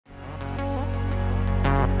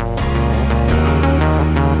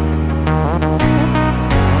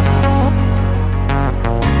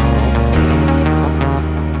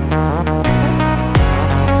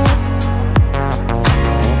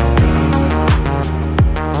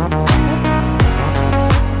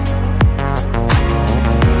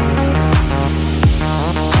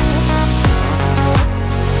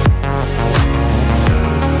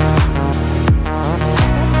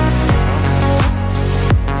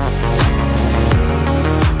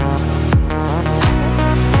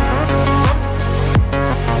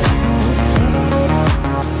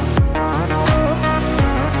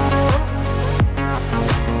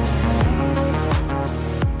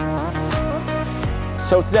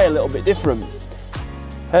So today a little bit different.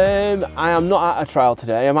 I am not at a trial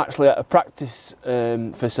today. I'm actually at a practice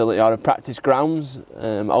facility, or a practice grounds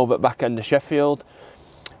over at back end of Sheffield.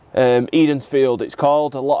 Edensfield it's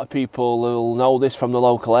called. A lot of people will know this from the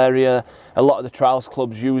local area. A lot of the trials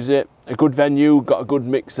clubs use it. A good venue, got a good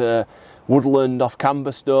mix of woodland off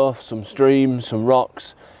camber stuff, some streams, some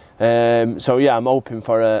rocks. So yeah, I'm hoping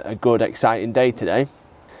for a good exciting day today.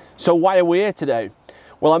 So why are we here today?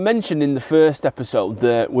 Well, I mentioned in the first episode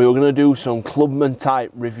that we were going to do some Clubman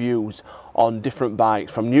type reviews on different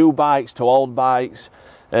bikes, from new bikes to old bikes,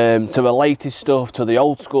 to the latest stuff, to the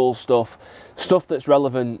old school stuff that's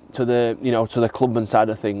relevant to the, to the Clubman side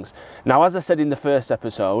of things. Now, as I said in the first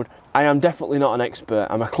episode, I am definitely not an expert.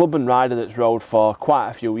 I'm a Clubman rider that's rode for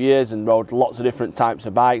quite a few years and rode lots of different types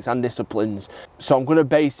of bikes and disciplines. So I'm going to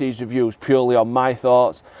base these reviews purely on my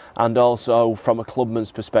thoughts and also from a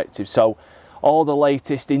Clubman's perspective. So all the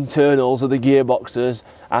latest internals of the gearboxes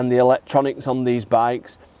and the electronics on these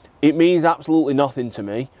bikes, it means absolutely nothing to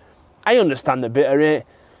me. I understand a bit of it,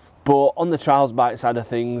 but on the trials bike side of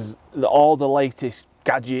things, all the latest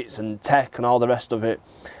gadgets and tech and all the rest of it,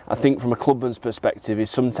 I think from a Clubman's perspective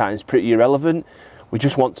is sometimes pretty irrelevant. We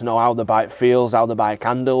just want to know how the bike feels, how the bike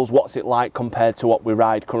handles, what's it like compared to what we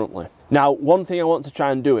ride currently. Now, one thing I want to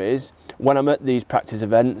try and do is, when I'm at these practice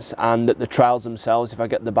events and at the trials themselves, if I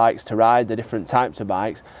get the bikes to ride, the different types of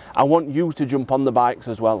bikes, I want you to jump on the bikes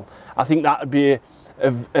as well. I think that would be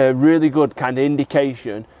a really good kind of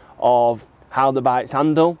indication of how the bikes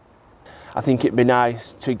handle. I think it'd be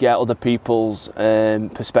nice to get other people's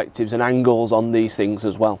perspectives and angles on these things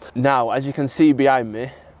as well. Now, as you can see behind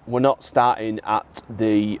me, we're not starting at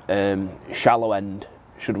the shallow end,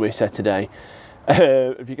 should we say today.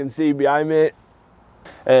 If you can see behind me,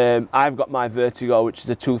 I've got my Vertigo, which is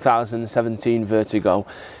a 2017 Vertigo.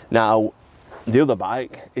 Now, the other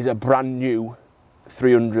bike is a brand new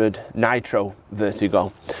 300 Nitro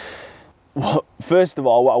Vertigo. First of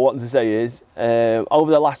all, what I want to say is,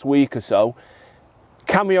 over the last week or so,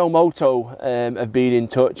 Camio Moto have been in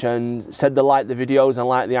touch and said they like the videos and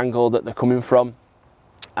like the angle that they're coming from,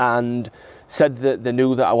 and said that they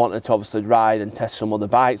knew that I wanted to obviously ride and test some other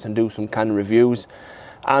bikes and do some kind of reviews,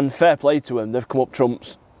 and fair play to them, they've come up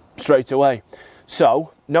trumps straight away.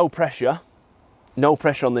 So, no pressure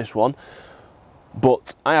on this one,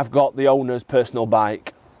 but I have got the owner's personal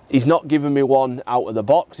bike. He's not giving me one out of the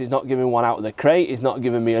box, he's not giving one out of the crate, he's not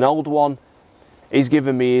giving me an old one, he's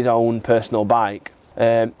giving me his own personal bike.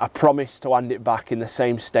 I promise to hand it back in the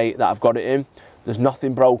same state that I've got it in. There's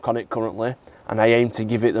nothing broke on it currently, and I aim to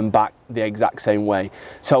give it them back the exact same way.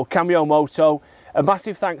 So Camio Moto, a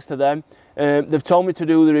massive thanks to them. They've told me to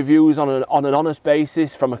do the reviews on an honest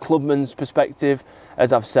basis from a Clubman's perspective,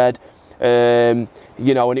 as I've said. And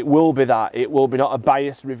it will be that. It will be not a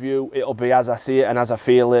biased review, it'll be as I see it and as I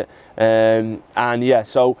feel it. And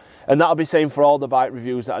that'll be same for all the bike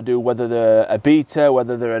reviews that I do, whether they're a Beta,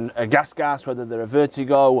 whether they're a gas, whether they're a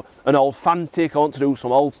Vertigo, an old Fantic. I want to do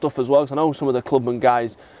some old stuff as well, because I know some of the Clubman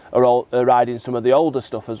guys are riding some of the older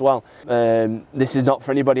stuff as well. This is not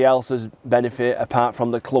for anybody else's benefit apart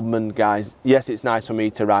from the Clubman guys. Yes, it's nice for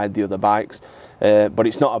me to ride the other bikes, but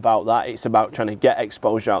it's not about that. It's about trying to get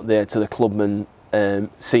exposure out there to the Clubman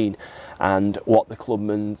scene and what the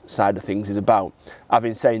Clubman side of things is about.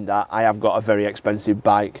 Having said that, I have got a very expensive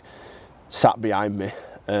bike sat behind me,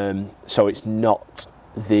 so it's not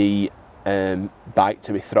the bike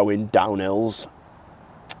to be throwing downhills.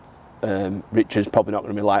 Richard's probably not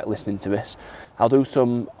going to be like listening to this. I'll do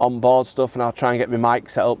some on-board stuff and I'll try and get my mic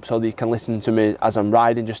set up so that you can listen to me as I'm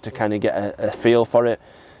riding, just to kind of get a feel for it.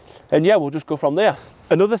 And yeah, we'll just go from there.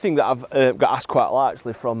 Another thing that I've got asked quite a lot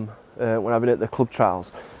actually from when I've been at the club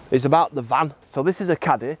trials is about the van. So this is a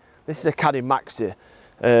Caddy. This is a Caddy Maxi.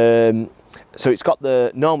 So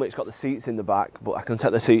normally it's got the seats in the back, but I can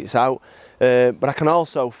take the seats out. But I can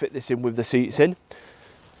also fit this in with the seats in.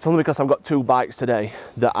 It's only because I've got two bikes today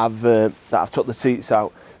that I've took the seats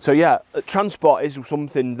out. So yeah, transport is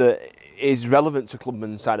something that is relevant to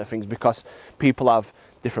Clubman side of things, because people have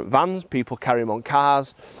different vans, people carry them on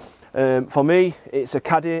cars. For me, it's a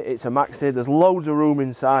Caddy, it's a Maxi, there's loads of room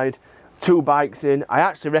inside, two bikes in. I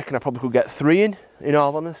actually reckon I probably could get three in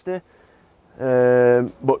all honesty.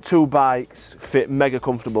 But two bikes fit mega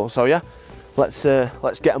comfortable. So yeah, let's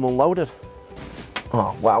get them unloaded.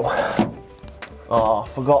 Oh wow. Oh,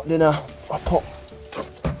 forgot, didn't I? I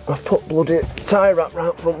put bloody tyre wrap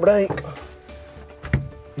right front brake.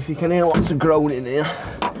 If you can hear lots of groaning here.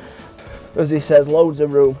 As he says, loads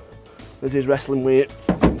of room. There's his wrestling weight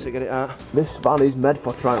to get it out. This van is made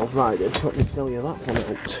for trials riding, let me tell you that for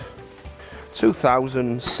out.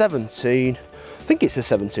 2017, I think it's a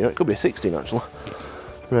 17, it could be a 16 actually.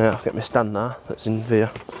 Right, I'll get my stand now, that's in there.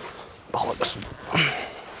 Bollocks.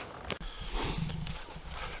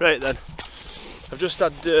 Right then, I've just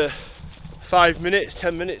had 5 minutes,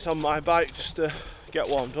 10 minutes on my bike just to get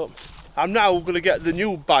warmed up. I'm now going to get the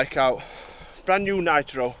new bike out, brand new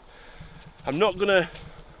Nitro. I'm not going to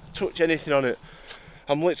touch anything on it.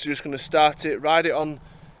 I'm literally just going to start it, ride it on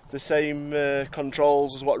the same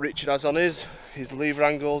controls as what Richard has on his lever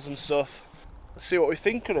angles and stuff. Let's see what we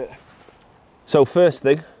think of it. So first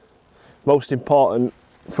thing, most important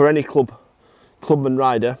for any Clubman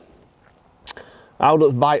rider, how does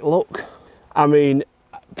the bike look? I mean,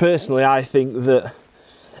 personally I think that,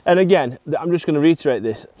 and again, I'm just going to reiterate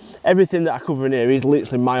this, everything that I cover in here is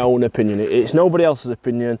literally my own opinion. It's nobody else's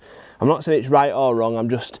opinion. I'm not saying it's right or wrong, I'm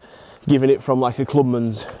just giving it from like a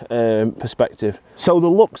Clubman's perspective. So the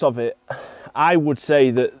looks of it, I would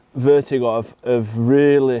say that Vertigo have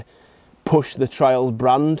really pushed the Trials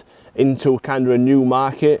brand into kind of a new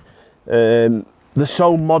market. They're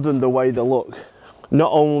so modern the way they look.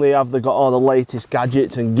 Not only have they got all the latest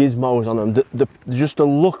gadgets and gizmos on them, just the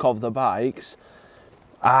look of the bikes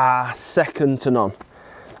are second to none.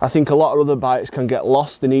 I think a lot of other bikes can get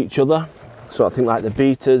lost in each other. So I think like the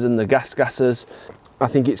beaters and the gassers, I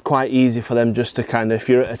think it's quite easy for them just to kind of, if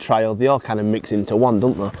you're at a trial, they all kind of mix into one,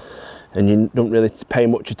 don't they? And you don't really pay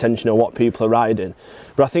much attention to what people are riding.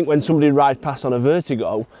 But I think when somebody rides past on a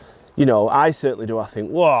Vertigo, you know, I certainly do, I think,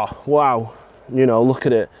 whoa, wow, you know, look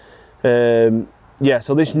at it. Yeah,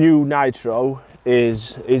 so this new Nitro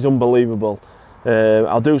is unbelievable.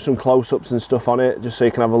 I'll do some close-ups and stuff on it just so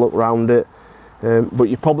you can have a look around it. But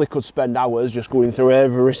you probably could spend hours just going through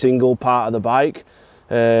every single part of the bike,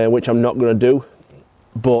 which I'm not going to do.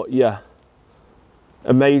 But yeah,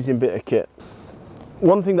 amazing bit of kit.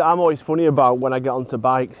 One thing that I'm always funny about when I get onto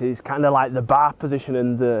bikes is kind of like the bar position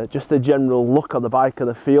and just the general look of the bike and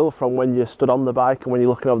the feel from when you're stood on the bike and when you're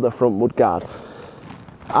looking over the front mudguard.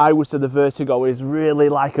 I would say the Vertigo is really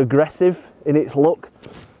like aggressive in its look.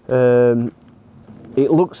 It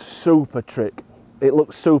looks super trick. It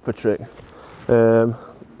looks super trick.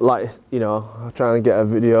 Like, you know, I'll try and get a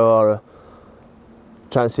video or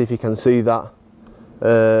try and see if you can see that.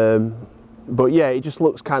 But yeah, it just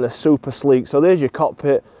looks kind of super sleek. So there's your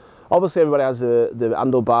cockpit. Obviously everybody has the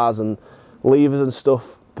handlebars and levers and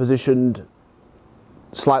stuff positioned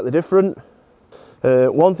slightly different.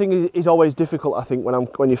 One thing is always difficult, I think,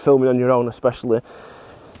 when you're filming on your own especially,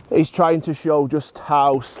 is trying to show just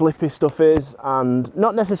how slippy stuff is and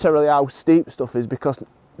not necessarily how steep stuff is, because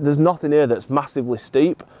there's nothing here that's massively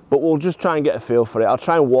steep, but we'll just try and get a feel for it. I'll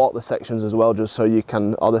try and walk the sections as well, just so you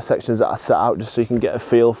can, or the sections that I set out, just so you can get a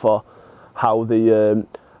feel for how they're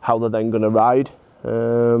then going to ride.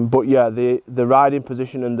 But yeah, the riding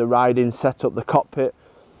position and the riding setup, the cockpit,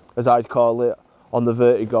 as I'd call it, on the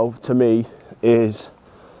Vertigo, to me, is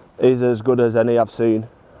as good as any I've seen.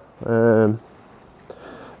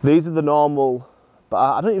 These are the normal, but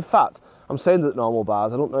I don't, in fact, I'm saying that normal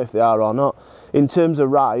bars, I don't know if they are or not. In terms of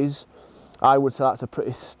rise, I would say that's a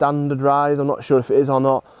pretty standard rise. I'm not sure if it is or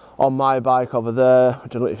not. On my bike over there, I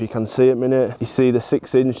don't know if you can see it a minute, you see the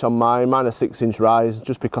 6-inch on mine a 6-inch rise,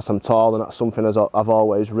 just because I'm tall and that's something as I've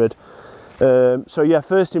always rid. So yeah,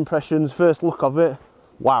 first impressions, first look of it,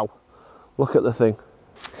 wow, look at the thing.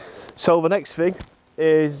 So the next thing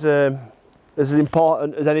is, as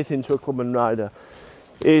important as anything to a Clubman rider,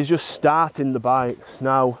 is just starting the bikes.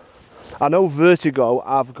 Now, I know Vertigo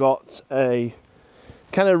have got a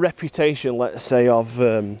kind of reputation, let's say, of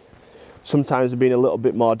sometimes being a little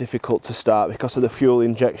bit more difficult to start because of the fuel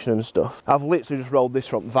injection and stuff. I've literally just rolled this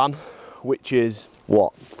from van, which is,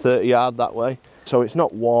 what, 30 yard that way, so it's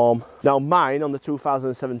not warm. Now mine, on the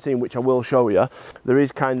 2017, which I will show you, there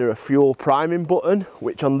is kind of a fuel priming button,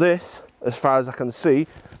 which on this, as far as I can see,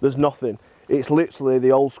 there's nothing. It's literally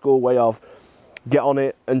the old school way of get on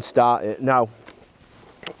it and start it. Now,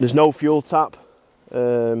 there's no fuel tap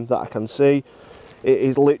that I can see. It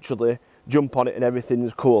is literally jump on it and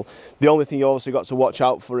everything's cool. The only thing you obviously got to watch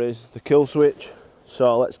out for is the kill switch.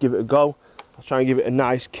 So let's give it a go. I'll try and give it a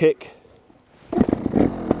nice kick.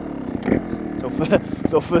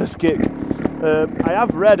 So first kick. I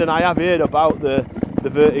have read and I have heard about the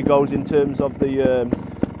Vertigos in terms of the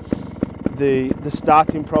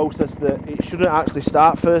starting process, that it shouldn't actually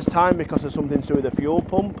start first time because of something to do with the fuel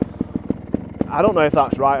pump. I don't know if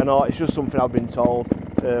that's right or not, it's just something I've been told.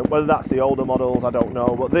 Whether that's the older models, I don't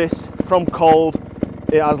know, but this, from cold,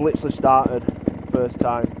 it has literally started first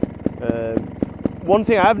time. One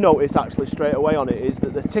thing I have noticed actually straight away on it is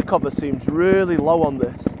that the tick over seems really low on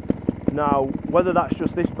this. Now, whether that's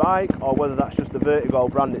just this bike or whether that's just the Vertigo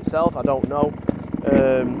brand itself, I don't know.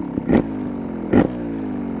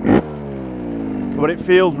 but it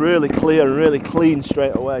feels really clear and really clean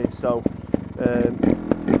straight away. So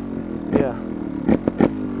yeah,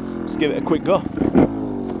 let's give it a quick go.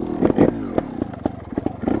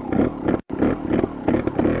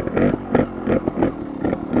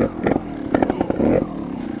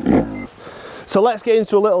 So let's get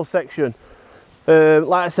into a little section.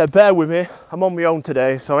 Like I said, bear with me, I'm on my own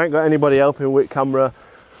today, so I ain't got anybody helping with camera,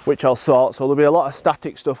 which I'll sort, so there'll be a lot of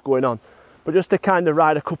static stuff going on. But just to kind of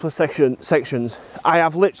ride a couple of sections, I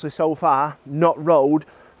have literally so far not rode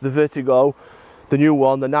the Vertigo, the new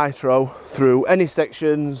one, the Nitro, through any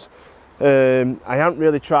sections. I haven't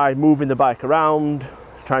really tried moving the bike around,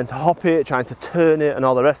 trying to hop it, trying to turn it and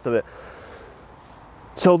all the rest of it.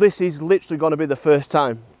 So this is literally going to be the first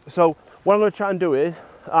time. So what I'm going to try and do is,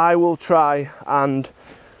 I will try and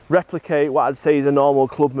replicate what I'd say is a normal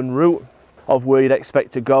Clubman route of where you'd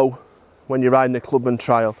expect to go when you're riding a Clubman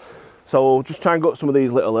trial. So we'll just try and go up some of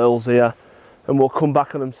these little hills here and we'll come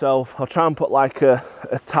back on themselves. I'll try and put like a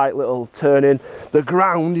tight little turn in. The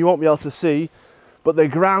ground you won't be able to see, but the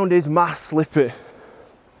ground is mass slippy.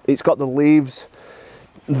 It's got the leaves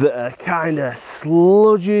that are kind of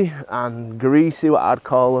sludgy and greasy, what I'd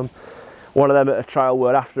call them. One of them at a trial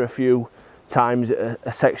where after a few times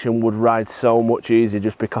a section would ride so much easier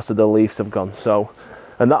just because of the leaves have gone. So,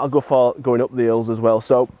 and that'll go for going up the hills as well.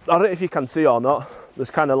 So I don't know if you can see or not, there's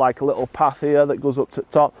kind of like a little path here that goes up to the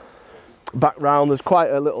top, back round. There's quite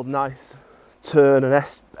a little nice turn, an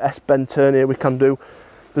S-bend turn here we can do.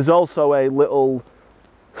 There's also a little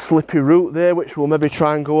slippy route there which we'll maybe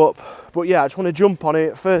try and go up. But yeah, I just want to jump on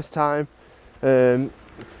it first time, and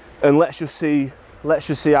let's just see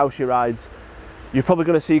how she rides. You're probably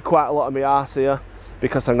going to see quite a lot of my arse here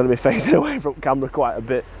because I'm going to be facing away from camera quite a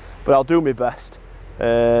bit, but I'll do my best.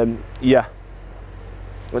 Yeah,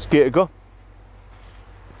 let's give it a go.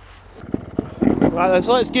 Right then,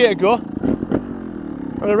 so let's give it a go.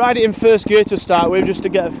 I'm going to ride it in first gear to start with just to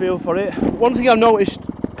get a feel for it. One thing I've noticed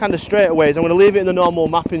kind of straight away is I'm going to leave it in the normal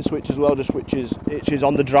mapping switch as well, just which is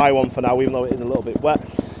on the dry one for now, even though it is a little bit wet.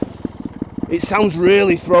 It sounds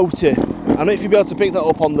really throaty. I don't know if you'll be able to pick that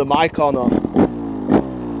up on the mic or not.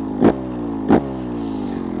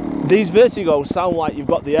 These Vertigos sound like you've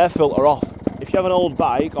got the air filter off. If you have an old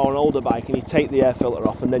bike or an older bike and you take the air filter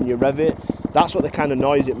off and then you rev it, that's what the kind of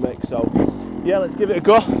noise it makes. So yeah, let's give it a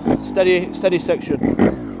go. Steady section.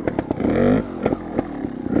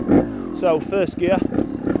 So first gear,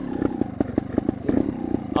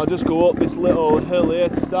 I'll just go up this little hill here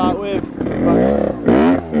to start with.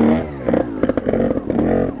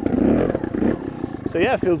 So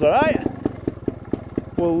yeah, it feels alright.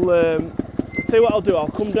 We'll tell you what I'll do, I'll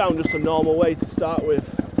come down just a normal way to start with.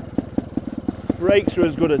 Brakes are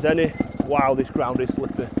as good as any. Wow, this ground is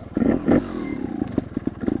slippy.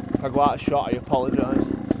 If I go out of shot, I apologise.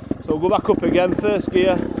 So we'll go back up again, first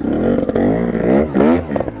gear.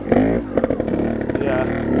 Yeah.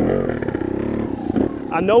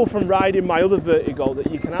 I know from riding my other Vertigo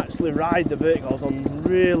that you can actually ride the Vertigos on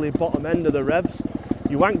really bottom end of the revs.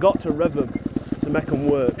 You ain't got to rev them to make them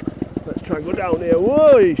work. Let's try and go down here.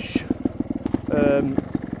 Whoosh!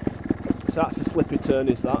 So that's a slippy turn,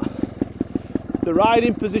 is that. The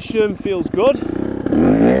riding position feels good.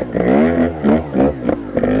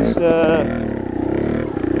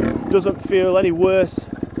 It doesn't feel any worse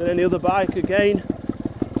than any other bike again.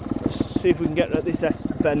 Let's see if we can get this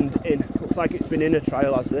S-bend in. Looks like it's been in a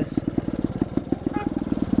trial as this.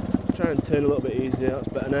 Try and turn a little bit easier, that's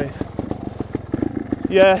better now.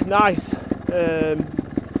 Yeah, nice.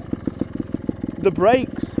 The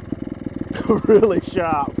brakes are really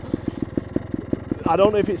sharp. I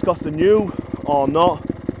don't know if it's because they're new or not,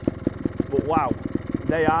 but wow,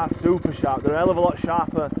 they are super sharp. They're a hell of a lot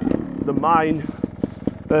sharper than mine.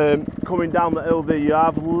 Coming down the hill there,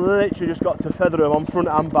 I've literally just got to feather them on front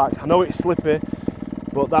and back. I know it's slippy,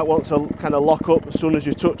 but that wants to kind of lock up as soon as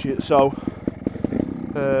you touch it. So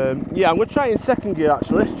yeah, I'm going to try it in second gear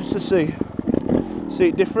actually, just to see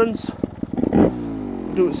difference.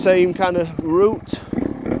 Do the same kind of route.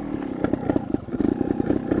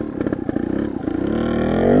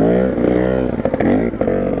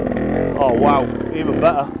 Oh wow, even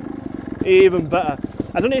better.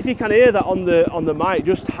 I don't know if you can hear that on the mic,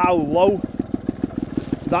 just how low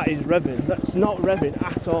that is revving. That's not revving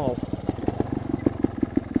at all.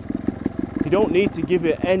 You don't need to give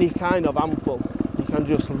it any kind of ample. You can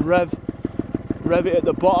just rev it at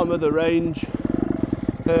the bottom of the range.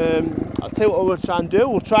 I'll tell you what we'll try and do.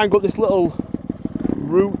 We'll try and go up this little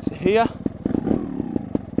route here.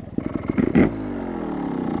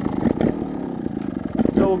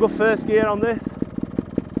 So we'll go first gear on this.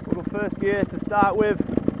 We'll go first gear to start with.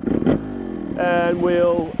 and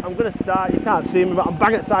I'm going to start, you can't see me, but I'm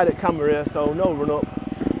bang at side at camera here, so no run up,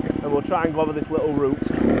 and we'll try and go over this little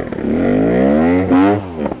route.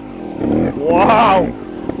 Wow,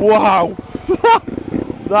 wow,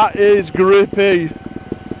 that is grippy.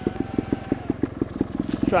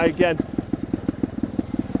 Let's try again.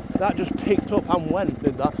 That just picked up and went,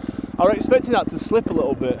 did that? I was expecting that to slip a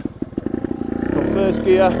little bit. From first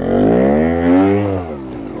gear.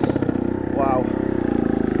 Wow.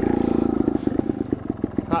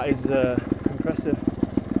 That is impressive.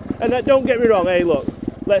 And don't get me wrong, hey look,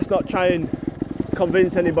 let's not try and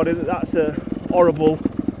convince anybody that that's a horrible,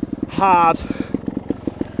 hard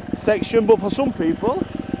section, but for some people,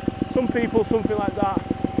 something like that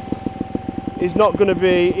is not going to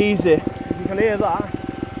be easy. If you can hear that,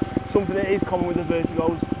 something that is common with the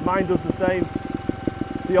Vertigos, mine does the same.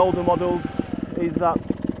 The older models is that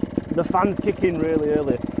the fans kick in really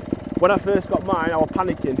early. When I first got mine, I was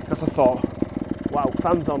panicking because I thought, wow,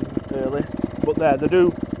 fans on early, but they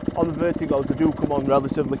do, on the Vertigos, they do come on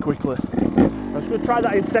relatively quickly. I'm just going to try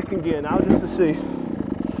that in second gear now, just to see.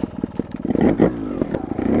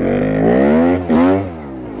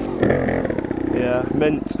 Yeah,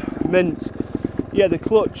 mint. Yeah, the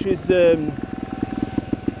clutch is it's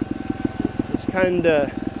kind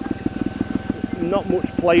of not much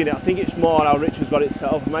play in it. I think it's more how Richard's got it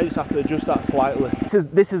set up. I might just have to adjust that slightly.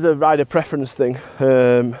 This is a rider preference thing.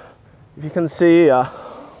 If you can see here,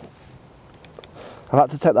 I've had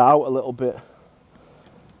to take that out a little bit,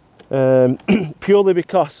 purely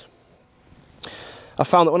because I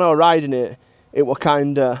found that when I was riding it, it was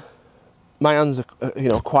kind of, my hands are, you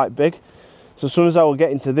know, quite big. So as soon as I was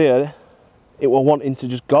getting to there, it was wanting to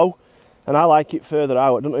just go, and I like it further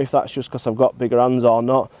out. I don't know if that's just because I've got bigger hands or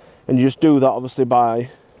not, and you just do that obviously by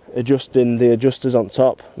adjusting the adjusters on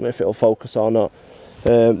top. I don't know if it'll focus or not.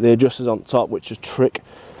 The adjusters on top, which is trick.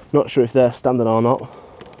 Not sure if they're standing or not,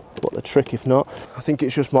 but the trick if not. I think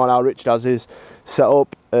it's just more how Richard has his set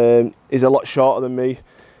up. He's a lot shorter than me,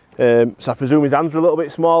 so I presume his hands are a little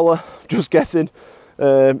bit smaller, just guessing.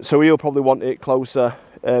 So he'll probably want it closer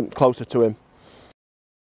to him.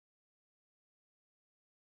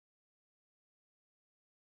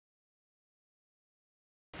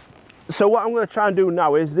 So what I'm going to try and do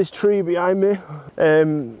now is this tree behind me,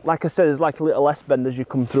 like I said, there's like a little S-bend as you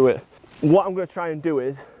come through it. What I'm going to try and do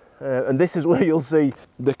is, and this is where you'll see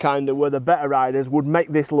the kind of where the better riders would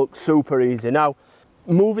make this look super easy. Now,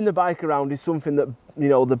 moving the bike around is something that, you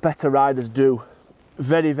know, the better riders do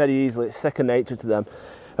very, very easily. It's second nature to them.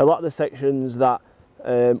 A lot of the sections that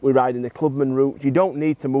we ride in the Clubman route, you don't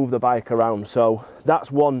need to move the bike around. So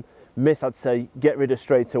that's one myth I'd say get rid of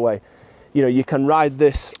straight away. You know, you can ride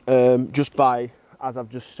this just by, as I've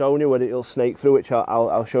just shown you, where it'll snake through, which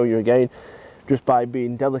I'll show you again, just by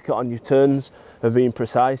being delicate on your turns and being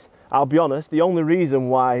precise. I'll be honest, the only reason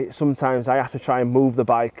why sometimes I have to try and move the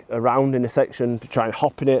bike around in a section to try and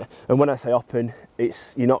hop in it, and when I say hopping,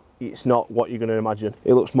 it's not what you're going to imagine.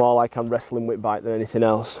 It looks more like I'm wrestling with bike than anything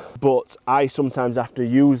else. But I sometimes have to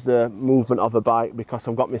use the movement of a bike because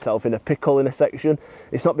I've got myself in a pickle in a section.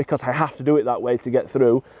 It's not because I have to do it that way to get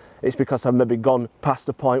through. It's because I've maybe gone past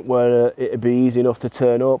a point where it'd be easy enough to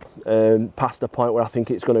turn up, past a point where I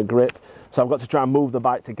think it's going to grip. So I've got to try and move the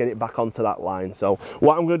bike to get it back onto that line. So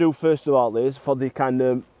what I'm going to do first of all is, for the kind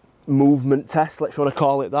of movement test, if you want to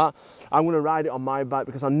call it that, I'm going to ride it on my bike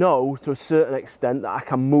because I know to a certain extent that I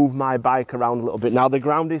can move my bike around a little bit. Now the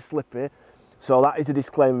ground is slippy, so that is a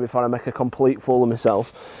disclaimer before I make a complete fool of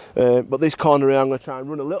myself. But this corner here, I'm going to try and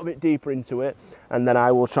run a little bit deeper into it, and then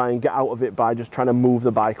I will try and get out of it by just trying to move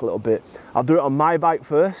the bike a little bit. I'll do it on my bike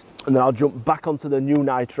first, and then I'll jump back onto the new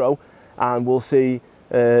Nitro, and we'll see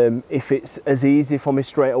if it's as easy for me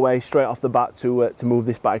straight off the bat to move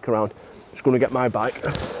this bike around. Just going to get my bike.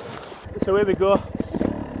 So here we go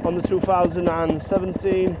on the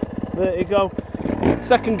 2017 Vertigo.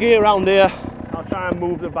 Second gear around here. I'll try and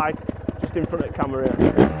move the bike just in front of the camera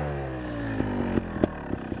here.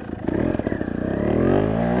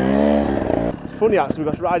 It's funny actually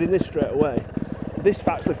because riding this straight away, this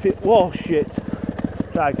actually feels, whoa shit,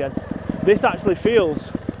 try again. This actually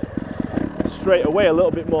feels straight away a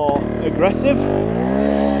little bit more aggressive,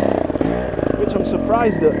 which I'm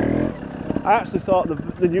surprised at. I actually thought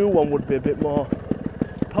the new one would be a bit more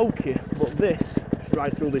pokey, but this, just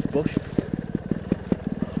ride through this bush.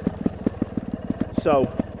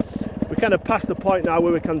 So we're kind of past the point now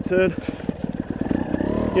where we can turn.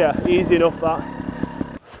 Yeah, easy enough that.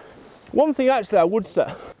 One thing actually I would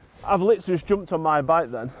say, I've literally just jumped on my bike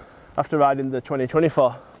then after riding the 2020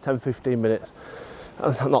 for 10-15 minutes.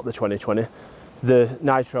 Not the 2020, the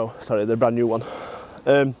Nitro, sorry, the brand new one.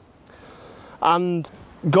 And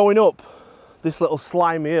going up this little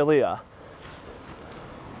slimy hill here,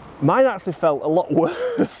 mine actually felt a lot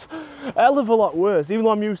worse. A hell of a lot worse, even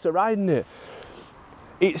though I'm used to riding it.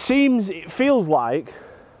 It feels like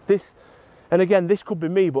this, and again, this could be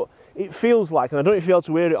me, but it feels like, and I don't know if you're able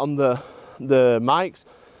to hear it on the mics,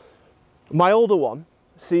 my older one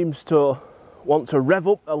seems to want to rev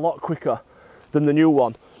up a lot quicker than the new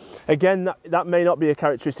one. Again, that may not be a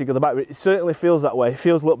characteristic of the bike, but it certainly feels that way. It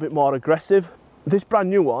feels a little bit more aggressive. This brand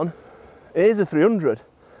new one, it is a 300,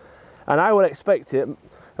 and I would expect it,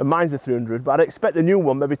 and mine's a 300, but I'd expect the new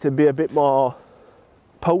one maybe to be a bit more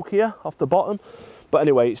pokier off the bottom. But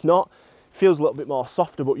anyway, it's not. It feels a little bit more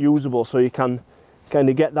softer but usable, so you can kind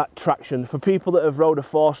of get that traction. For people that have rode a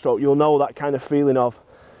 4-stroke, you'll know that kind of feeling of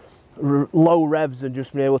low revs and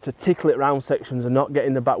just being able to tickle it round sections and not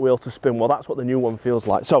getting the back wheel to spin. Well, that's what the new one feels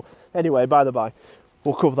like. So anyway, by the by,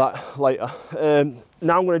 we'll cover that later.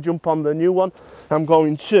 Now I'm going to jump on the new one. I'm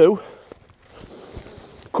going to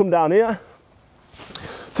come down here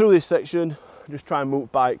through this section, just try and move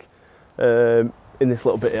bike in this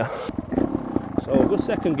little bit here. So we'll go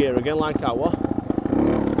second gear again, like our.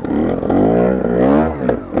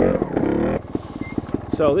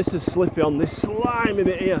 So this is slippy on this slimy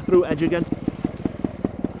bit here, through edge again.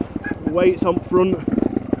 Weights on front.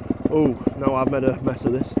 Oh, now I've made a mess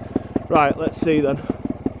of this. Right, let's see then.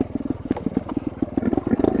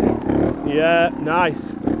 Yeah,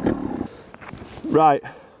 nice. Right,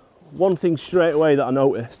 one thing straight away that I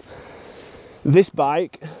noticed. This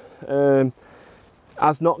bike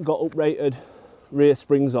has not got uprated rear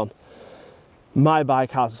springs on. My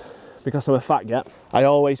bike has. Because I'm a fat get, I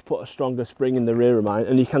always put a stronger spring in the rear of mine,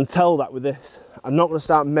 and you can tell that with this. I'm not going to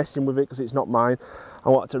start messing with it because it's not mine. I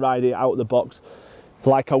want to ride it out of the box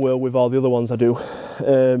like I will with all the other ones I do.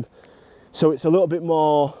 So it's a little bit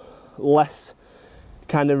less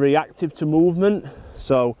kind of reactive to movement.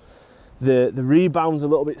 So the rebound's a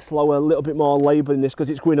little bit slower, a little bit more labour in this because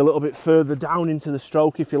it's going a little bit further down into the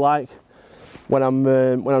stroke, if you like, when I'm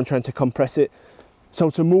trying to compress it. So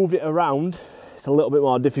to move it around, it's a little bit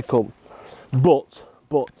more difficult, but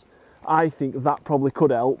I think that probably could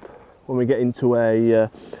help when we get into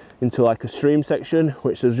like a stream section,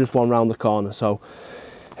 which there's just one round the corner. So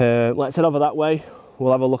let's head over that way.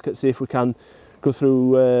 We'll have a look at see if we can go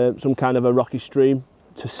through some kind of a rocky stream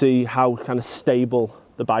to see how kind of stable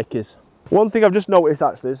the bike is. One thing I've just noticed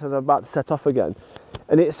actually, as I'm about to set off again,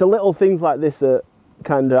 and it's the little things like this that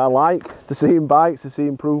kind of I like to see in bikes, to see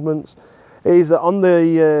improvements, is that on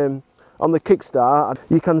the kickstart,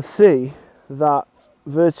 you can see that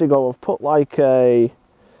Vertigo have put like a,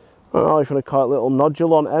 I don't know if you want to call it, a little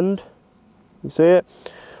nodule on end. You see it?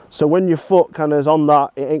 So when your foot kind of is on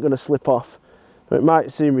that, it ain't going to slip off. It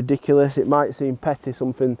might seem ridiculous, it might seem petty,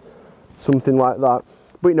 something like that.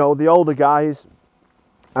 But you know, the older guys,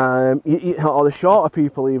 or the shorter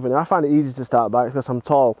people even, I find it easy to start bikes because I'm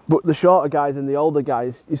tall, but the shorter guys and the older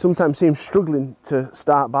guys, you sometimes see them struggling to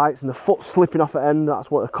start bikes and the foot slipping off at end.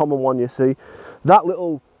 That's what a common one you see. That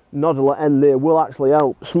little nodule at end there will actually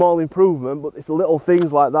help. Small improvement, but it's the little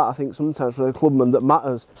things like that I think sometimes for the clubman that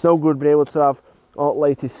matters. It's no good being able to have all the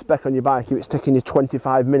latest spec on your bike if it's taking you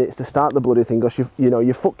 25 minutes to start the bloody thing because you know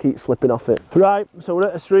your foot keeps slipping off it. Right, so we're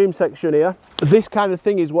at a stream section here. This kind of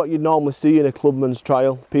thing is what you'd normally see in a clubman's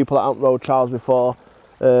trial. People that haven't rode trials before,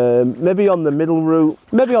 maybe on the middle route,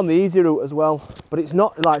 maybe on the easy route as well. But it's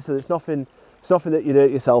not like I said, it's nothing that you'd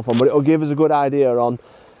hurt yourself on. But it'll give us a good idea on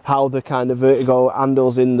how the kind of Vertigo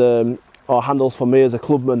handles handles for me as a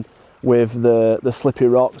clubman with the slippy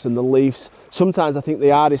rocks and the leaves. Sometimes I think the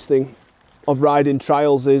hardest thing of riding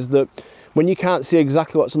trials is that when you can't see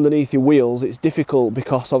exactly what's underneath your wheels, it's difficult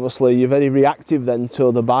because obviously you're very reactive then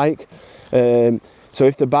to the bike. So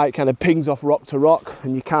if the bike kind of pings off rock to rock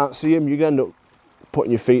and you can't see them, you end up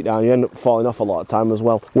putting your feet down, you end up falling off a lot of time as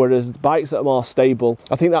well. Whereas bikes that are more stable,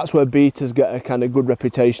 I think that's where beaters get a kind of good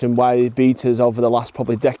reputation and why beaters over the last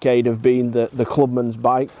probably decade have been the clubman's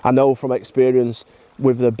bike. I know from experience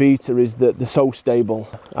with the beater is that they're so stable,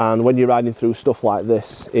 and when you're riding through stuff like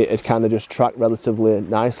this, it kind of just track relatively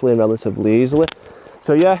nicely and relatively easily.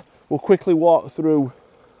 So yeah, we'll quickly walk through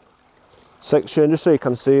section just so you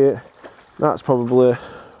can see it. That's probably, I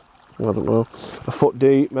don't know, a foot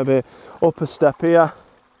deep, maybe up a step here,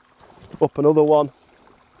 up another one.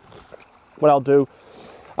 What I'll do,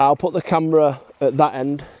 I'll put the camera at that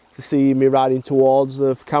end to see me riding towards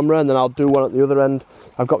the camera, and then I'll do one at the other end.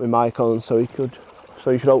 I've got my mic on so you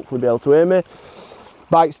should hopefully be able to hear me.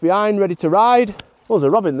 Bike's behind, ready to ride. Oh, there's a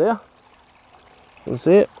robin there. You can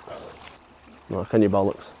see it. Oh, can you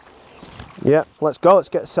bollocks? Yeah, let's go, let's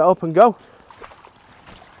get set up and go.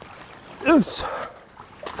 Oops.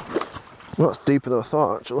 Well, that's deeper than I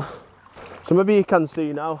thought actually. So maybe you can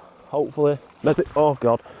see now, hopefully. Maybe, oh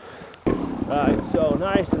God. Right, so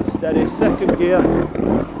nice and steady, second gear.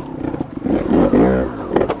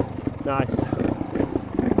 Nice.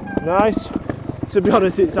 Nice. To be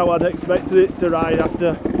honest, it's how I'd expected it to ride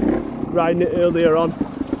after riding it earlier on.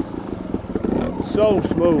 So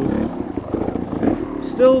smooth.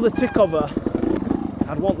 Still the tick over.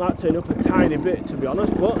 I'd want that to turn up a tiny bit, to be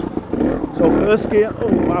honest, but so first gear,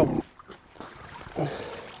 oh wow.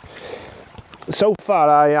 So far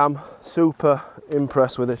I am super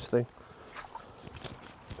impressed with this thing.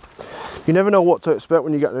 You never know what to expect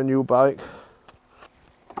when you get a new bike.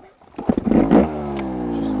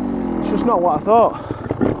 It's just not what I thought.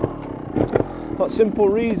 For that simple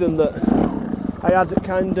reason that I had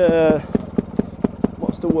kind of,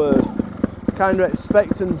 what's the word? Kind of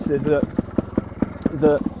expectancy that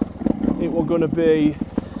it was going to be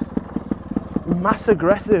mass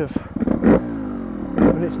aggressive,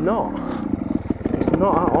 and it's not. It's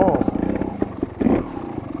not at all.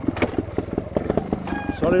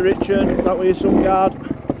 Sorry Richard, that was your sun guard.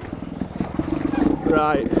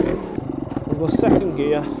 Right, we'll go second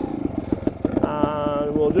gear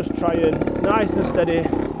and we'll just try and nice and steady.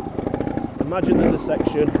 Imagine there's a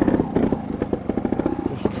section.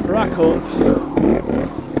 Just track up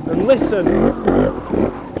and listen.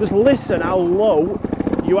 Just listen how low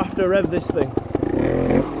you have to rev this thing.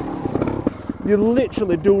 You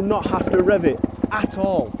literally do not have to rev it at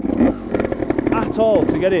all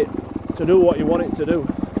to get it to do what you want it to do.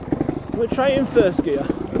 We'll try it in first gear,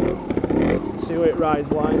 see what it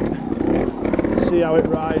rides like, see how it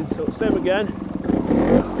rides. So same again.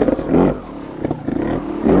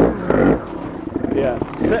 Yeah,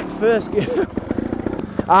 set first gear.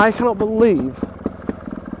 I cannot believe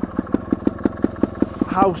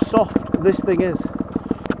how soft this thing is.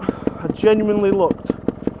 I genuinely looked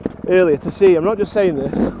earlier to see, I'm not just saying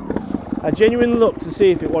this, I genuinely looked to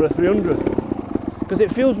see if it was a 300, because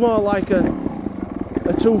it feels more like a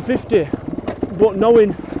 250, but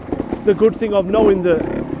knowing the good thing of knowing that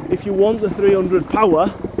if you want the 300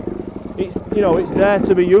 power, it's, you know, it's there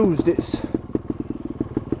to be used. It's,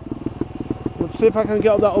 let's see if I can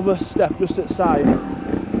get up that other step just at side.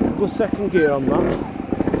 Go second gear on that.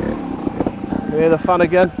 Hear the fan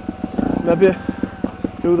again, maybe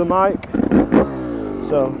through the mic.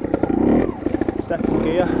 So second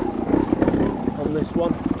gear on this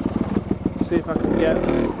one. See if I can get.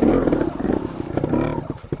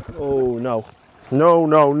 Oh no. No,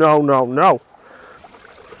 no, no, no, no.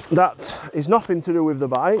 That is nothing to do with the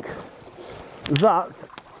bike. That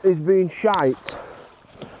is being shite.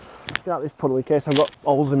 Get out this puddle in case I've got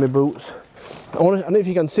holes in my boots. I don't know if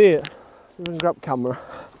you can see it. I can grab camera.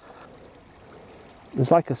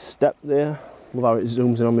 There's like a step there. Love how it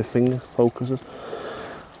zooms in on my finger, focuses.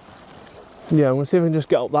 Yeah, I'm going to see if I can just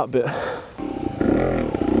get up that bit.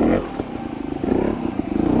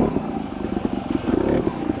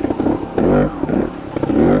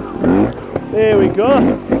 There we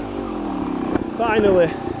go. Finally.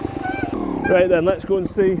 Right then, let's go and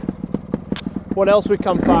see what else we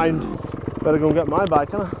can find. Better go and get my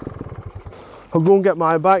bike, can't I? I'll go and get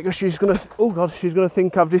my bike because she's gonna, oh God, she's gonna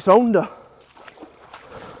think I've disowned her.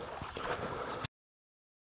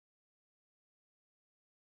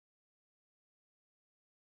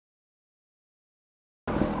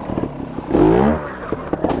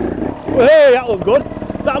 Hey, that looked good.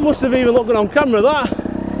 That must have even looked good on camera, that.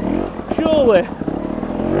 Surely.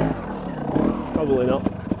 Probably not.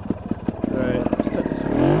 Right, let's take this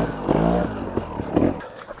away.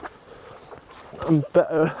 I'm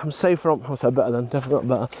better, I'm safer on, I said better then, definitely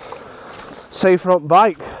not better. Safer on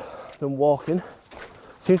bike than walking.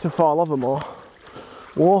 Seems to fall over more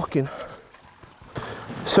walking.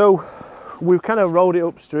 So we've kind of rode it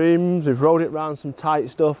up streams, we've rode it around some tight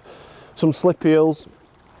stuff, some slip hills.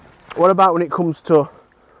 What about when it comes to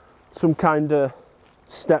some kind of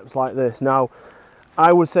steps like this? Now,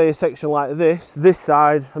 I would say a section like this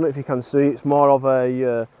side, I don't know if you can see, it's more of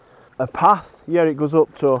a path. Yeah, it goes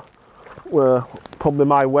up to probably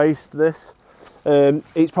my waist, this.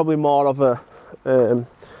 It's probably more of a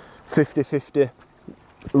 50-50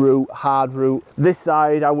 route, hard route. This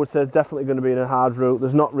side, I would say, is definitely going to be in a hard route.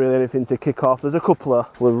 There's not really anything to kick off. There's a couple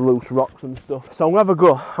of loose rocks and stuff. So I'm going to have a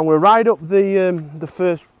go. I'm going to ride up the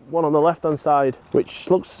first one on the left hand side, which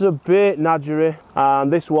looks a bit nadgery,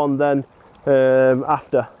 and this one then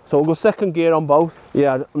after. So we'll go second gear on both.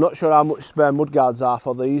 Yeah, I'm not sure how much spare mudguards are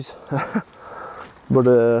for these, but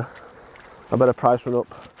I better price one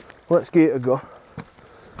up. Let's give it a go.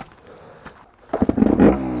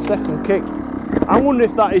 Second kick. I'm wondering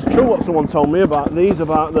if that is true what someone told me about these,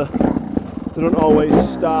 about they don't always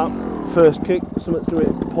start first kick, something to do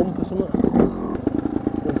with pump or something.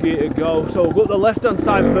 We'll give it a go. So we'll go up the left hand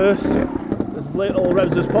side first, as little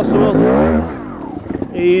revs as possible.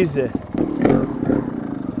 Easy.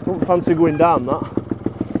 Don't fancy going down that.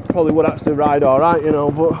 Probably would actually ride alright, you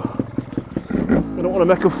know, but I don't want to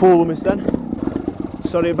make a fool of me then.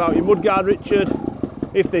 Sorry about your mudguard, Richard,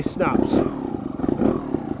 if this snaps.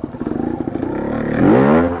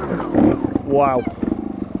 Wow,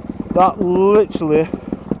 that literally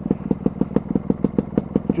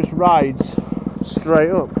just rides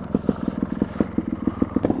straight up.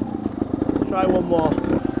 Try one more.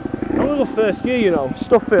 I'm gonna go first gear, you know,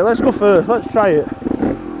 stuff it. Let's go first, let's try it.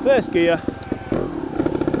 First gear.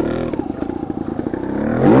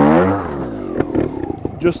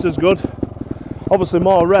 Just as good. Obviously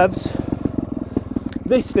more revs.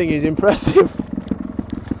 This thing is impressive.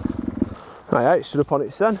 Right, it stood up on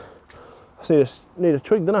its then. I just need a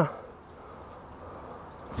twig, don't I?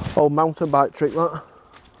 Old mountain bike trick, that.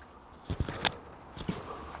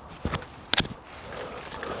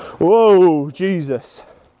 Whoa, Jesus.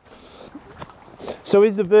 So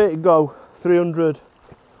is the Vertigo 300,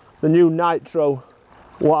 the new Nitro,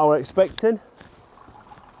 what I was expecting?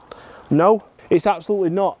 No, it's absolutely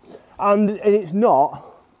not. And it's not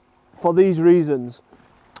for these reasons.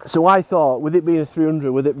 So I thought, with it being a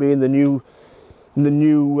 300, with it being the new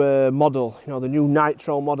model, you know, the new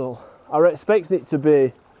Nitro model, I was expecting it to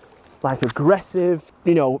be like aggressive,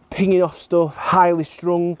 you know, pinging off stuff, highly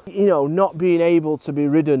strung, you know, not being able to be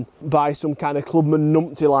ridden by some kind of Clubman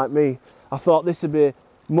numpty like me. I thought this would be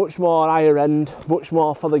much more higher end, much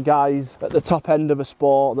more for the guys at the top end of a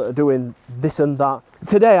sport that are doing this and that.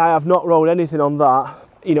 Today I have not rode anything on that,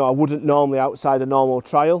 you know, I wouldn't normally outside a normal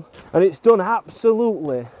trial, and it's done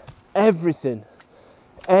absolutely everything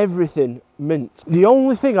mint. The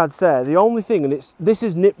only thing I'd say, and this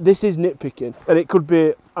is nitpicking, and it could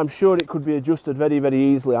be, I'm sure it could be adjusted very, very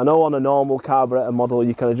easily. I know on a normal carburetor model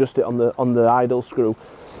you can adjust it on the idle screw.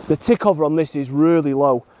 The tick over on this is really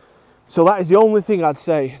low, so that is the only thing I'd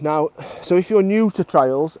say. Now, so if you're new to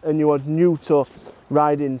trials and you are new to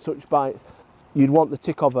riding such bikes, you'd want the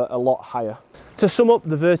tick over a lot higher. To sum up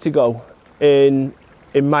the Vertigo in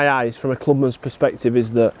my eyes from a Clubman's perspective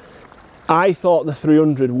is that I thought the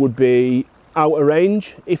 300 would be out of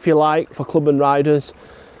range, if you like, for Clubman riders,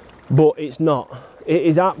 but it's not. It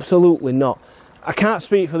is absolutely not. I can't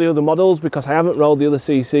speak for the other models because I haven't rode the other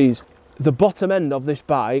CCs. The bottom end of this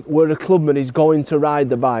bike, where a Clubman is going to ride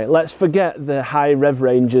the bike, let's forget the high rev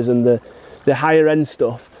ranges and the higher end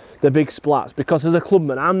stuff, the big splats, because as a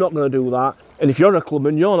Clubman I'm not going to do that, and if you're a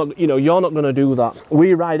Clubman you're not going to do that.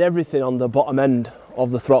 We ride everything on the bottom end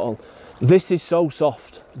of the throttle. This is so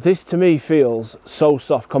soft. This to me feels so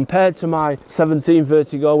soft compared to my 17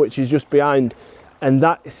 Vertigo, which is just behind, and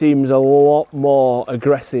that seems a lot more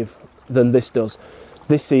aggressive than this does.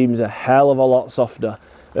 This seems a hell of a lot softer,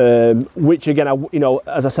 which again,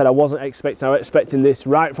 as I said, I wasn't expecting. I was expecting this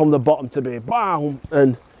right from the bottom to be bam,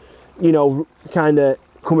 and you know, kind of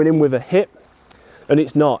coming in with a hit, and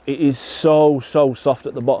it's not. It is so soft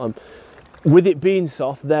at the bottom. With it being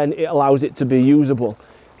soft, then it allows it to be usable.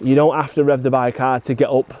 You don't have to rev the bike hard to get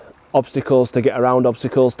up obstacles, to get around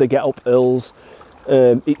obstacles, to get up hills.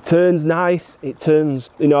 It turns nice. It turns,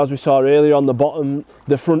 you know, as we saw earlier on the bottom,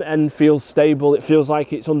 the front end feels stable. It feels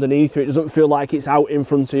like it's underneath you. It doesn't feel like it's out in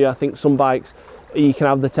front of you. I think some bikes, you can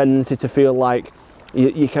have the tendency to feel like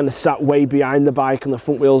you kind of sat way behind the bike and the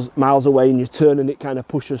front wheel's miles away and you turn and it kind of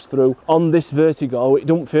pushes through. On this Vertigo, it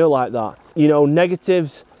don't feel like that. You know,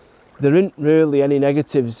 negatives, there isn't really any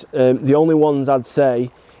negatives. The only ones I'd say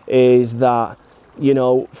is that, you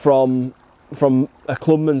know, from a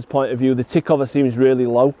Clubman's point of view, the tick over seems really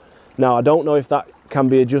low. Now, I don't know if that can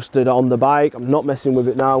be adjusted on the bike. I'm not messing with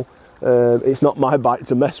it now. It's not my bike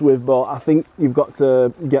to mess with, but I think you've got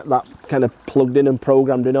to get that kind of plugged in and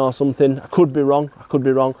programmed in or something. I could be wrong.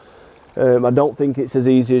 I don't think it's as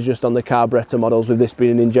easy as just on the carburetor models, with this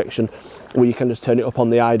being an injection where you can just turn it up on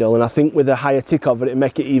the idle, and I think with a higher tick over it'd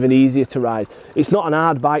make it even easier to ride. It's not an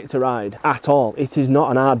hard bike to ride at all. It is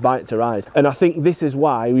not an hard bike to ride, and I think this is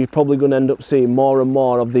why we're probably going to end up seeing more and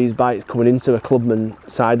more of these bikes coming into a Clubman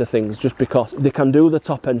side of things, just because they can do the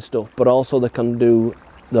top end stuff but also they can do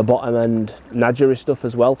the bottom end nadgery stuff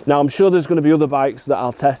as well. Now, I'm sure there's going to be other bikes that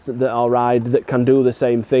I'll test, that I'll ride, that can do the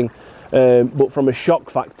same thing. But from a shock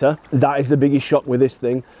factor, that is the biggest shock with this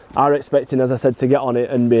thing. I'm expecting, as I said, to get on it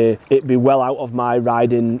and it be well out of my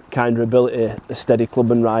riding kind of ability, a steady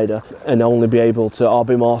Clubman rider, and only be able to, or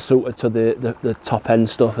be more suited to the top end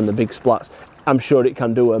stuff and the big splats. I'm sure it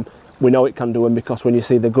can do them. We know it can do them because when you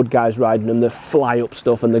see the good guys riding them, they fly up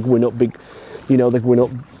stuff and they're going up big, you know, they're going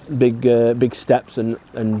up big steps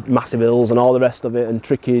and massive hills and all the rest of it, and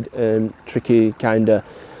tricky kind of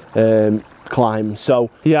climb. So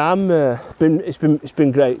yeah, it's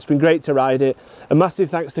been great. It's been great to ride it. A massive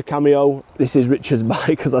thanks to Camio. This is Richard's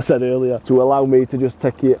bike, as I said earlier, to allow me to just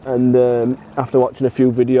take it, and after watching a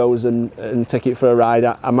few videos and take it for a ride,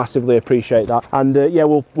 I massively appreciate that. And yeah,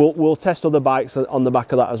 we'll test other bikes on the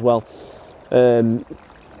back of that as well.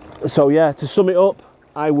 So yeah, to sum it up,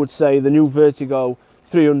 I would say the new Vertigo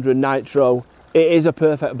 300 Nitro, it is a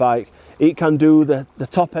perfect bike. It can do the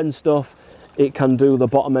top end stuff, it can do the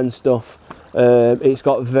bottom end stuff. It's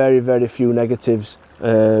got very few negatives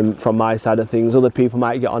from my side of things. Other people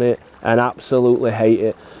might get on it and absolutely hate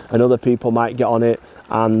it, and other people might get on it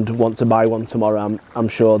and want to buy one tomorrow. I'm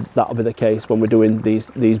sure that'll be the case when we're doing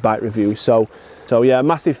these bike reviews. So yeah,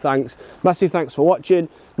 massive thanks for watching.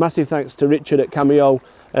 Massive thanks to Richard at Camio.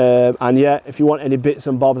 And yeah, if you want any bits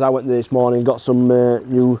and bobs, I went there this morning, got some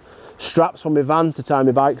new straps from my van to tie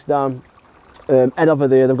my bikes down. Head over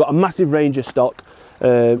there, they've got a massive range of stock.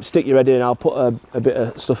 Stick your head in, I'll put a bit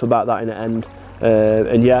of stuff about that in the end.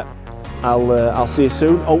 And yeah, I'll see you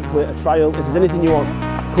soon. Hopefully a trial. If there's anything you want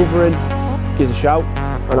covering, give us a shout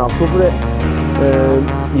and I'll cover it.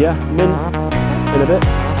 Yeah, in a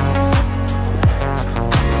bit.